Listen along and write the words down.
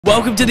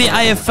Welcome to the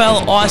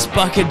AFL Ice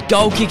Bucket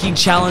Goal Kicking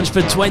Challenge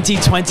for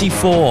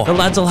 2024. The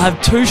lads will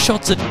have 2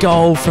 shots at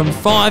goal from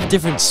 5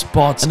 different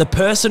spots, and the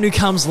person who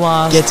comes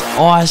last gets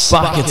ice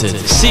bucketed.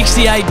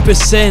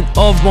 68%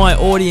 of my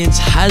audience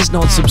has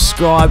not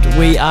subscribed.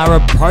 We are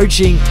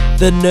approaching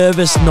the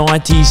nervous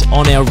 90s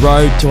on our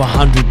road to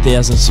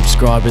 100,000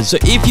 subscribers. So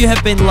if you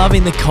have been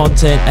loving the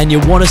content and you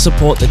want to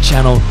support the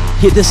channel,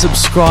 hit the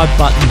subscribe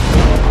button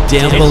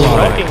down below.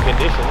 Rocking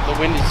conditions. The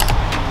wind is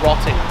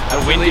rotting.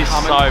 The wind is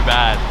so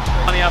bad.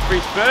 Running up for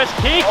his first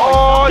kick.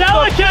 Oh,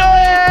 delicate!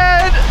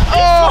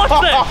 Oh,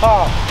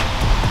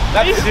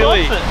 That's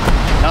silly.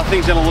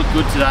 Nothing's gonna look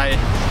good today,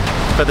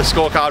 but the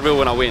scorecard will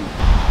when I win.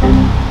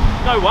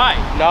 No way.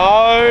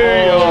 No.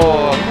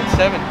 Oh,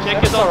 7.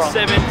 Check us on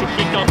 7 to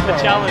kick off the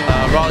challenge.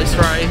 Riley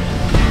Srey,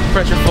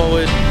 pressure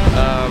forward,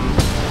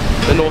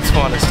 the North's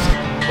finest.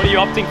 What are you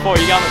opting for? Are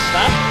you going to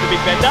snap, the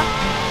big bender?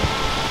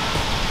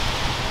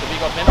 The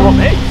big odd bender on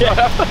me.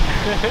 Yeah.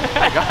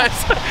 Hey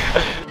guys.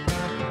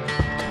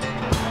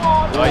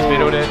 Oh, he's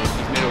middled it.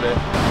 He's middled it.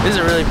 This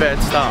is a really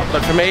bad start,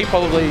 but for me,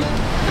 probably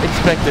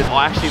expected.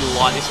 I actually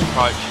like this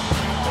approach.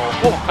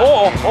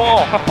 Oh,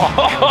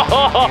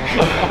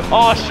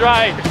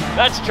 Srey,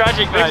 that's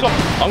tragic, mate.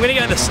 I'm going to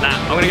go the snap.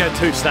 I'm going to go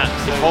 2 snaps.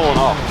 It's falling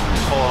off.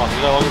 It's falling off. He's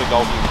no longer the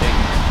golfing king.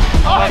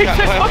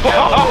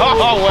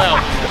 Oh,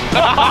 well.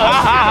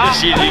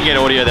 You didn't get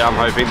audio there, I'm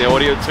hoping. The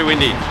audio too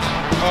windy.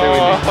 Too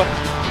windy.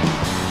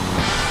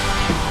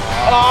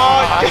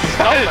 Oh,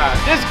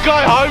 just go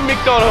home,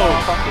 McDonald.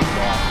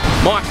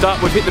 Mic'd up,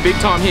 we've hit the big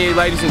time here,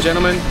 ladies and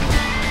gentlemen.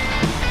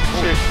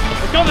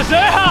 It's got the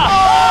Zerha!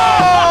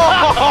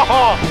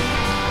 Oh!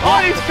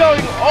 What is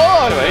going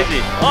on? Too easy.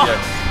 Oh,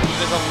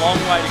 there's a long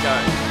way to go.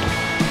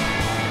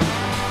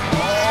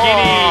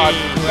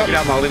 Skinny. Working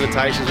out my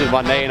limitations with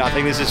my knee, and I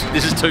think this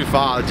is too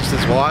far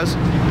distance-wise.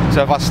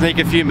 So if I sneak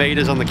a few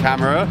meters on the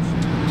camera,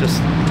 just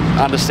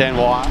understand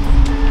why.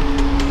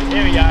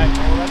 Here we go.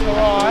 That's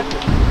alright.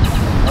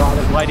 Oh,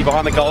 there's a lady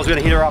behind the goals. We're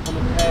gonna hit her up on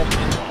the head.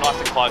 Nice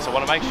and close. I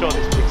want to make sure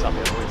this picks up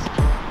here, boys.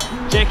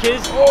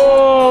 Checkers.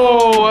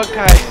 Oh,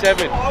 okay,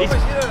 7. Almost hit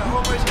it.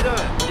 Almost hit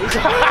it.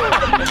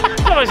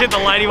 He's almost hit the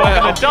lady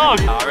walking the dog.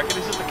 I reckon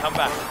this is the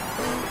comeback.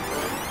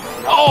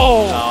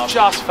 Oh,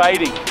 just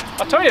fading.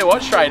 I tell you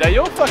what, Srey,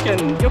 your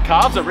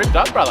calves are ripped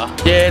up, brother.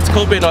 Yeah, it's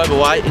called being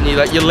overweight, and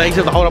your legs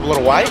have to hold up a lot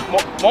of weight.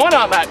 Mine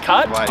aren't that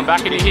cut. Wait. I'm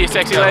back into here,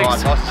 sexy legs.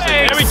 Right, nice to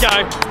see you. There we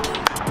go.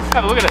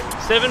 Have a look at it.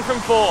 7 from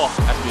 4.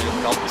 That's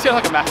beautiful. You sound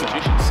like a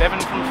mathematician. 7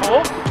 from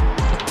 4.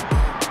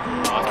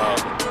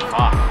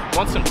 Fuck. He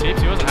wants some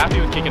tips. He wasn't happy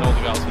with kicking all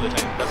the goals for the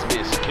team. That's a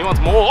miss. He wants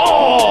more.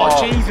 Oh,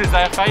 Jesus,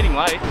 they are fading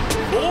late.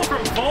 4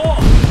 from 4.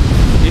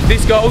 If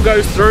this goal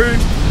goes through,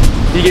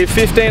 you get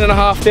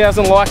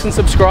 15,500 likes and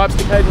subscribes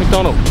to Caden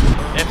McDonald.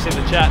 F's in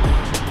the chat.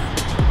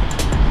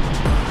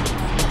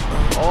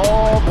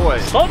 Oh boy.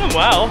 Slotting them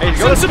well. He's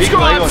got a big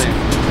leg on him.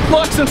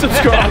 Likes and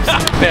subscribes.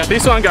 Now, if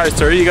this one goes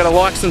through, you got to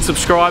likes and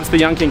subscribes to the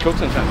Young King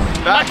Cookson channel.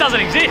 That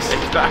doesn't exist.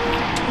 He's back.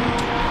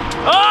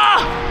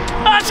 Ah!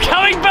 That's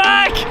coming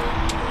back!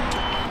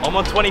 I'm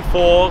on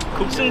 24.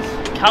 Cookson's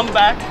come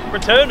back.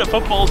 Return to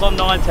football's on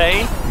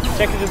 19.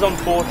 Checkers is on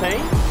 14.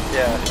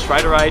 Yeah.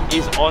 Straighterade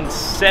is on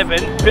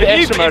 7. But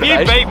if you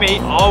beat me,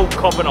 I'll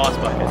cop an ice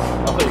bucket. I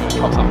thought you were going to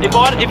cop something. If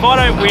I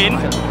don't win,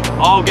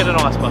 I'll get an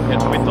ice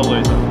bucket with the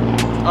loser.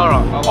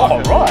 Alright, I like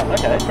it. Right,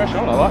 okay, pressure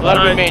on, I like it.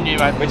 That'll be me and you,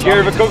 mate. We're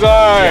cheering for Coogo!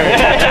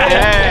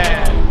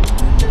 Yeah!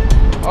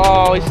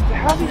 Oh,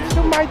 how's he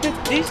still made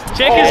this?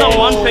 Checkers on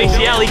 1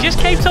 PCL. He just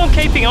keeps on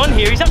keeping on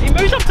here. He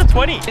moves up to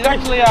 20. He's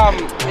actually, oh!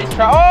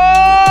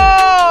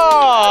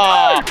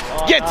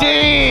 Get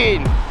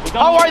in!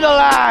 How are the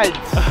lads?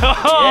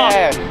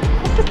 Yeah.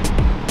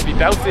 If he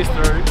belts this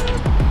through,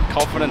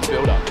 confidence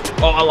builder.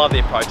 Oh, I love the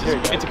approaches.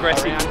 It's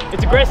aggressive.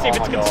 It's aggressive.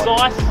 It's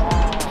concise.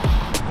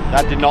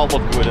 That did not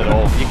look good at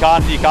all. You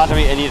can't tell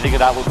me anything of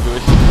that looked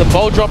good. The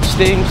ball drop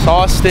stinks,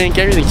 eyes stink,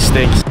 everything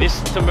stinks. This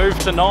to move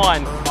to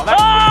 9.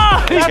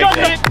 He's got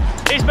it!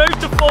 He's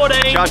moved to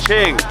 14.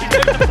 Cha-ching. He's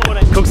moved to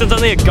 14. Cookson's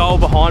only a goal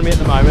behind me at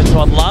the moment, so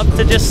I'd love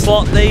to just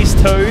slot these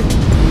 2.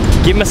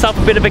 Give myself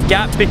a bit of a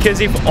gap, because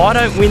if I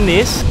don't win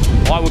this,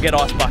 I will get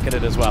ice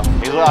bucketed as well.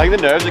 I think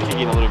the nerves are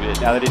kicking a little bit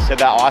now that he said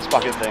that ice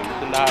bucket thing.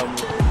 No.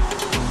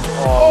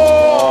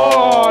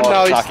 Oh,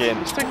 no,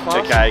 he's too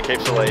close. Okay,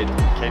 keeps the lead.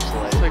 Keeps the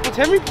lead. Does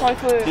Henry play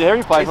for... Did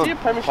Henry play for... Is he a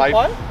premiership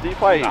player? Did he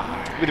play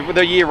with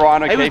the year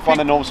Ryan O'Keefe on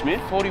the Norm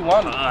Smith?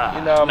 41. Nah,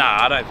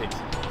 I don't think so.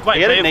 Wait,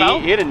 he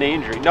had a knee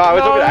injury. No, I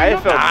was looking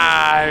at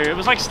AFL. No, it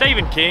was like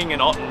Stephen King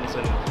and Ottens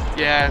and...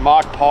 Yeah.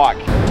 Mark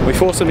Pike. We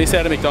forced a miss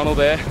out of McDonald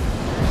there.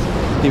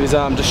 He was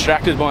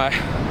distracted by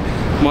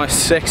my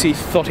sexy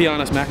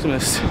Thotianus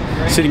Maximus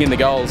sitting in the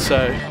goals,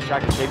 so...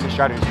 Jack can keep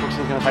distracted.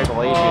 Cookson's going to take the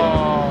lead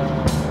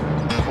here.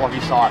 Blocky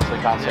sight so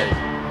he can't see.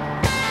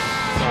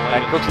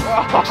 And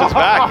Cookson's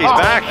back, he's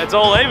back. It's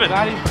all even.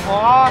 That is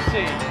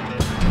classy.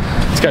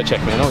 Let's go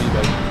check, man. Oh, you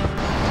better.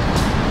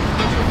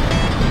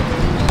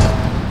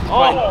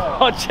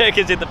 Oh,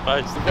 Checkers hit the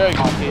post. Very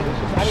good hit.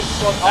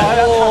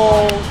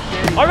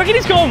 I reckon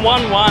he's going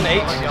 1-1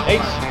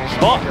 each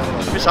spot.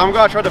 Some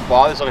guy tried to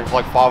buy this on me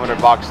for like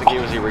 $500 thinking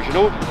it was the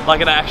original.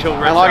 Like an actual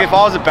And like if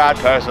I was a bad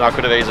person, I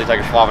could have easily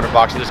taken $500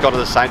 and just gone to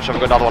the Saint shop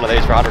and got another one of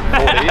these for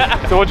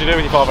 140. So what'd you do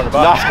with your $500?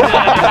 Oh,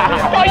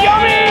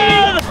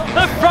 yummy!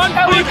 The front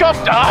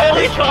Helicopter!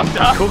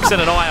 Cookson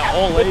and I are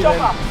all even.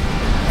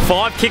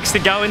 5 kicks to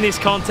go in this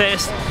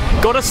contest.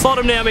 Got to slot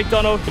him now,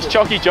 McDonald. He's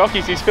chocky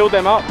jockeys, he's filled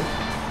them up.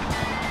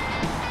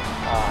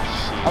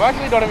 I'm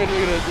actually not even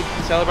going to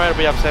celebrate or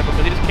be upset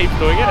because he just keeps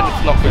doing it and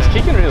it's not good. He's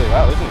kicking really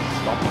well, isn't he?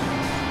 Stop him.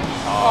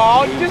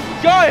 Oh, just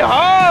go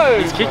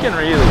home! He's kicking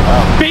really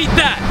well. Beat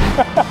that!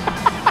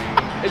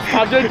 It's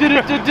time to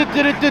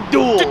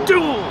duel.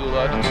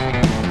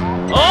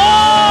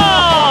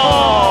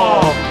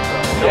 Oh!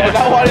 Yeah,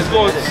 that one is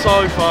going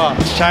so far.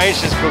 It's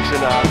changed his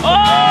Cookson now.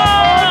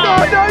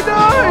 Oh!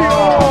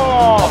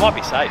 No! I might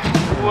be safe.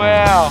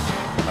 Wow.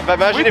 But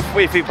imagine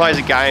if he plays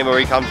a game or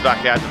he comes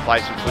back out to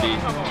play some footy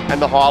and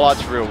the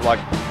highlights reel, like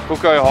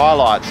Cooko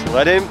highlights,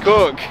 let him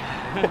cook.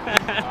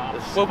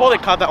 We'll probably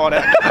cut that one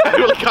out.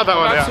 We'll cut that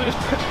one out.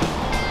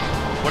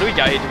 What do we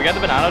go here? Do we go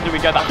the banana or do we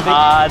go the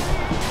hard?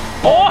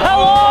 Oh,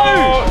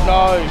 hello!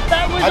 No.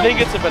 That was I think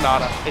it's a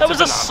banana. That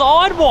was a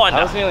sidewinder.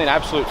 That was nearly an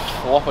absolute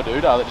flopper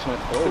doodah that just went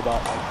through, but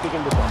I'm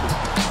sticking with it.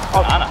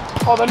 Banana.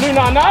 Oh, the new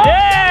nana!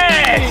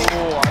 Yes!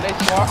 Oh,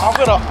 I've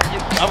got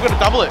to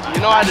double it.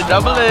 You know I had to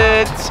double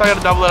it, so I got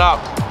to double it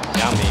up.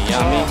 Yummy,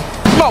 yummy.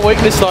 It's my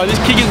weakness though.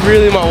 This kick is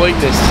really my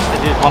weakness.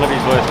 It is one of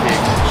his worst kicks.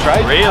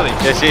 Straight? Really?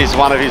 This is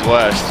one of his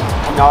worst.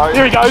 No.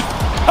 Here he goes.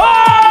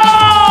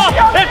 Oh!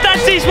 If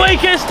that's his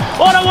weakest,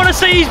 I don't want to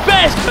see his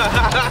best.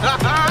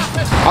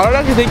 I don't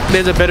actually think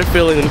there's a better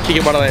feeling than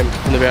kicking one of them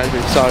from the boundary.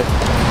 So,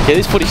 yeah,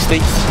 this footy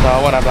stinks. No, I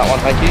won't have that one,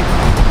 thank you.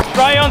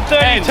 Srey on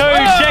 32,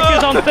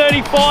 Checkers on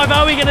 35.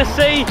 Are we going to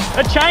see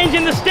a change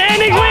in the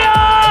standings? We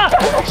are!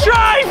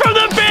 Srey from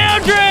the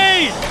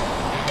boundary!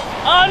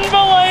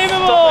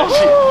 Unbelievable!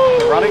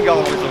 The running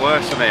goal was the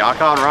worst for me. I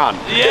can't run.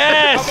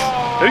 Yes!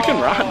 Who can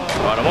run?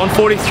 Right, I'm on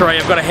 43.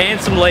 I've got a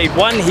handsome lead.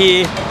 One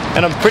here,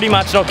 and I'm pretty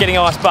much not getting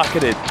ice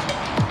bucketed.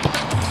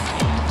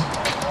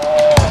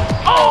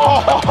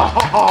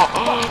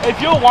 If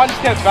you're one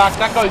step back,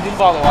 that goes in,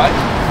 by the way.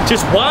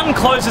 Just one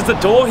closes the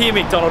door here,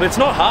 McDonald. It's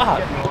not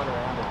hard.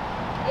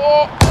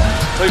 Oh.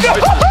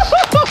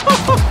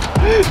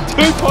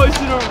 Two posts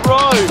in a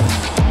row.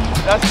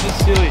 That's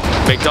just silly.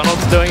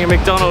 McDonald's doing a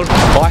McDonald.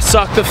 I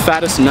suck the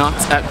fattest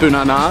nuts at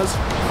bananas.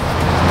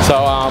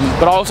 So,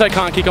 but I also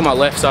can't kick on my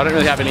left, so I don't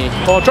really have any.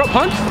 Oh, drop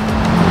punt.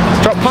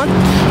 Drop punt.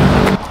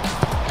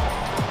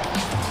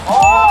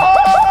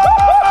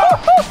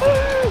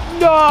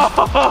 No!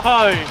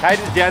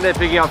 Caden's down there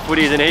picking up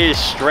footies and he is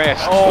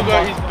stressed. Oh,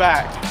 got his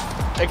back.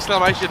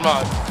 Exclamation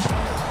mark.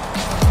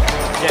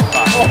 Get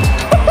fucked.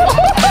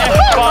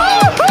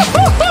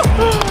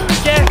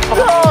 Get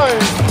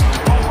fucked.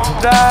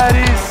 That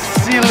is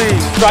silly.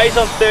 Srey's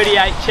on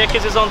 38,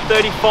 Checkers is on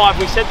 35.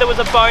 We said there was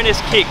a bonus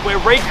kick. We're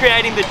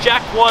recreating the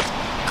Jack Watts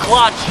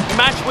clutch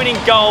match-winning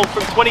goal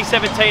from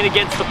 2017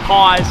 against the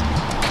Pies.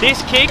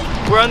 This kick,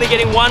 we're only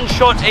getting one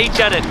shot each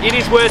at it. It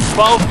is worth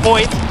 12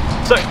 points,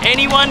 so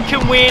anyone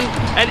can win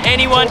and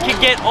anyone can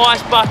get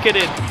ice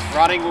bucketed.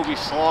 Running will be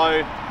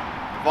slow,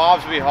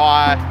 vibes will be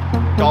high,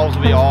 goals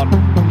will be on,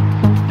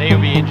 knee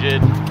will be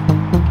injured.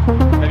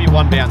 Maybe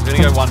one bounce, we're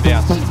gonna go one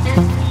bounce.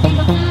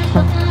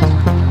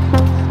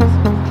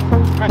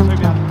 Right, 2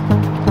 bounces.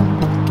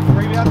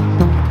 3 bounces.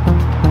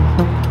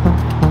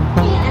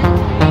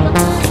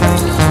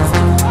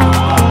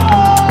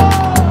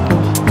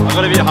 I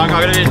got a bit hung, I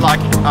got a bit like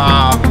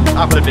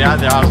up and about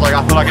there. I was like,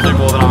 I thought I could do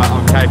more than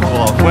I'm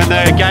capable of. When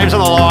the game's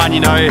on the line, you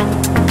know,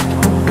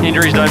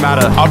 injuries don't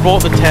matter. I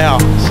brought the towel,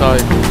 so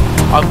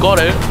I've got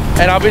it.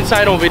 And I've been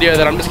saying all video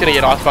that I'm just gonna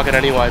get ice bucket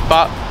anyway,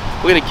 but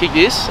we're gonna kick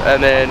this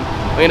and then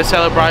we're gonna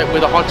celebrate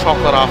with a hot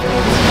chocolate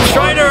afterwards.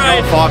 Straight away.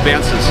 5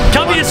 bounces.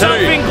 Cover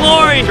yourself in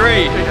glory.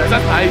 3.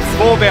 That's pace.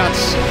 4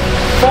 bounce.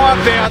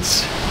 5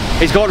 bounce.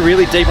 He's ggot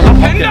really deep on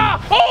the pocket.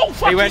 Oh,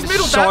 fuck, He went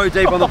so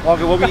deep on the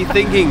pocket. What were you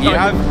thinking? You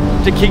have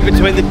to kick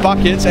between the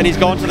buckets and he's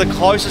gone to the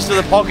closest to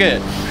the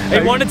pocket. He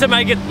wanted to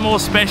make it more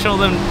special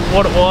than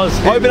what it was.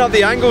 Open up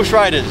the angle,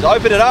 Schraders.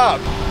 Open it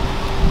up.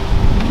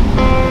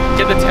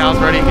 Get the towels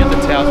ready, get the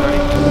towels ready.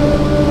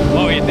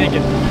 What were you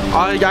thinking?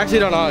 I actually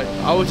don't know.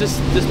 I was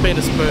just being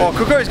a spoon. Oh,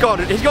 Cooko's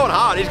gone. He's gone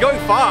hard. He's going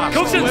fast.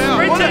 Cookson Wow,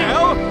 what the sprinting.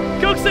 hell?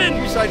 Cookson.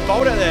 Usain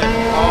Bolt out there.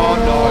 Oh,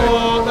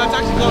 Oh, that's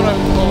actually gone over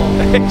the floor.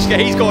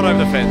 no. He's gone over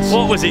the fence.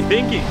 What was he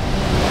thinking?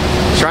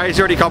 Srey's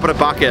already copping a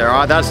bucket, all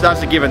right? That's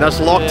a given. That's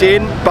locked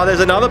in. But there's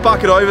another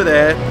bucket over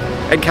there.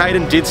 And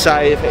Caden did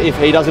say if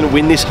he doesn't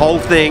win this whole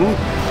thing,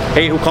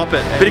 he'll cop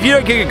it. But if you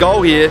don't kick a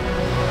goal here,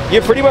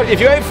 you're pretty much, if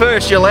you ain't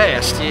first, you're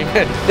last.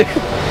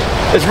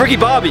 It's Ricky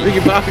Barbie. Ricky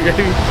Barbie.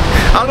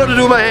 I don't know what to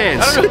do with my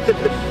hands. I'm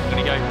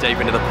gonna go deep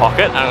into the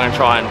pocket and I'm gonna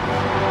try and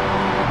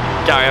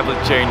Gary Ablett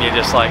Jr.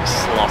 just like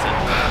slot it.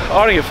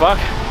 I don't give a fuck.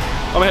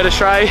 I'm ahead of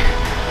Srey.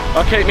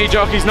 I'll keep me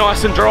jockeys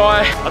nice and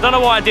dry. I don't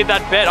know why I did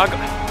that bet. I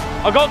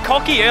got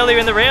cocky earlier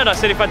in the round. I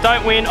said if I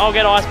don't win, I'll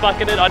get ice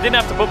bucketed. I didn't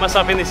have to put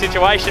myself in this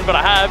situation, but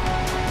I have.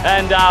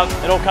 and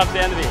it all comes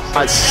down to this.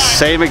 Right,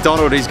 see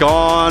McDonald, he's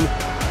gone.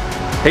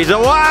 He's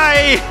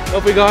away!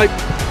 Off we go.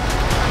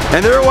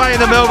 And they're away in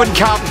the Melbourne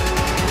Cup.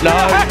 No,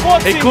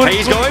 he couldn't.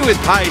 He's going with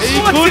pace. He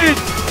couldn't.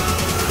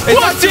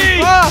 What's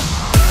he?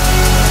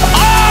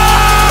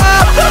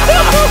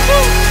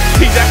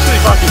 He's actually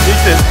fucking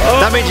decent.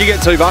 That means you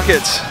get 2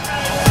 buckets.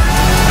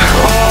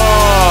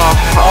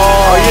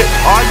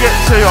 I get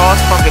 2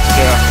 ice buckets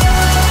now.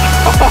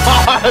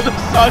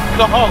 That's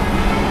so cold.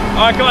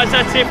 Alright guys,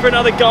 that's it for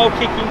another goal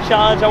kicking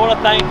challenge. I want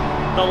to thank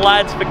the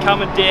lads for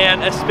coming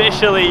down,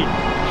 especially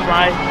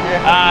Srey,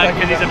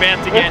 because he's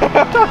about to get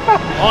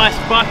ice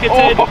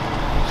bucketed.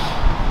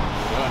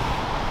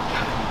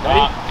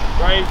 Ready?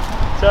 3,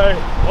 2,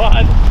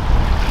 1.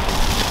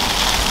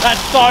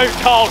 That's so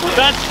cold.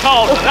 That's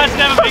cold. That's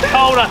never been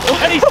colder.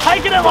 And he's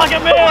taking it like a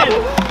man.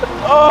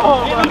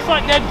 Oh, he looks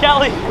like Ned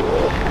Kelly.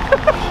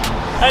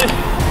 And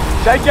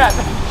Shake that.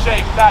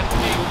 Shake that.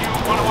 You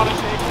want to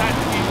shake that?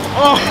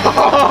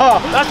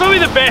 that's probably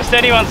the best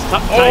anyone's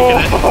taken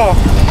it.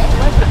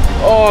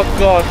 Oh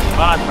god.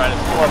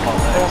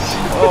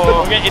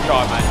 We'll get you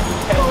dry, mate.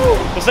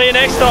 We'll see you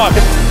next time.